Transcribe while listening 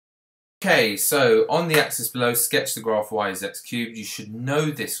Okay, so on the axis below, sketch the graph y is x cubed. You should know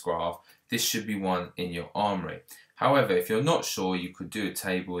this graph. This should be one in your armoury. However, if you're not sure, you could do a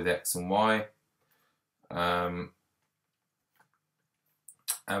table with x and y. And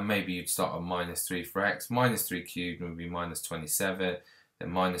maybe you'd start on -3 for x. -3 cubed would be -27.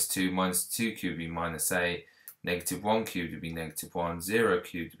 Then -2 cubed would be -8. -1 cubed would be -1. 0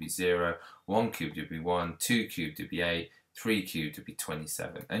 cubed would be 0. 1 cubed would be 1. 2 cubed would be 8. 3 cubed would be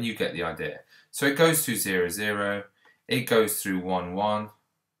 27. And you get the idea. So it goes through 0, 0. It goes through 1, 1.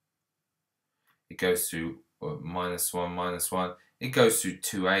 It goes through -1, -1. It goes through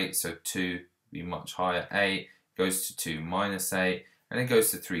 2, 8. So 2 would be much higher. 8 goes to 2, -8. And it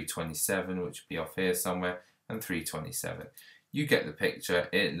goes to 327, which would be off here somewhere, and 327. You get the picture.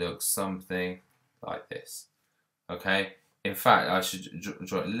 It looks something like this. Okay? In fact, I should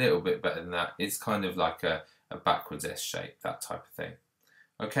draw it a little bit better than that. It's kind of like a backwards S shape, that type of thing.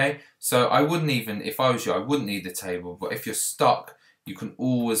 Okay? So I wouldn't even, if I was you, I wouldn't need the table. But if you're stuck, you can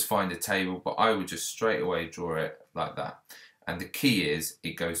always find a table. But I would just straight away draw it like that. And the key is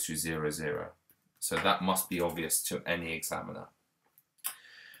it goes through 0, 0. So that must be obvious to any examiner.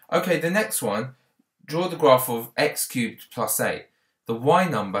 Okay, the next one, draw the graph of x cubed plus 8. The y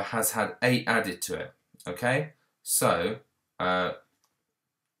number has had 8 added to it, okay? So,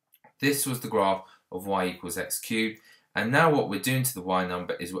 this was the graph of y equals x cubed, and now what we're doing to the y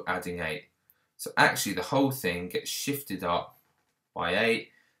number is we're adding 8. So actually the whole thing gets shifted up by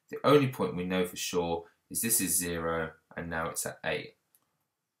 8. The only point we know for sure is this is 0, and now it's at 8.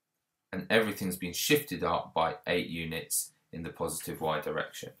 And everything's been shifted up by 8 units in the positive y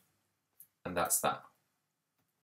direction. And that's that.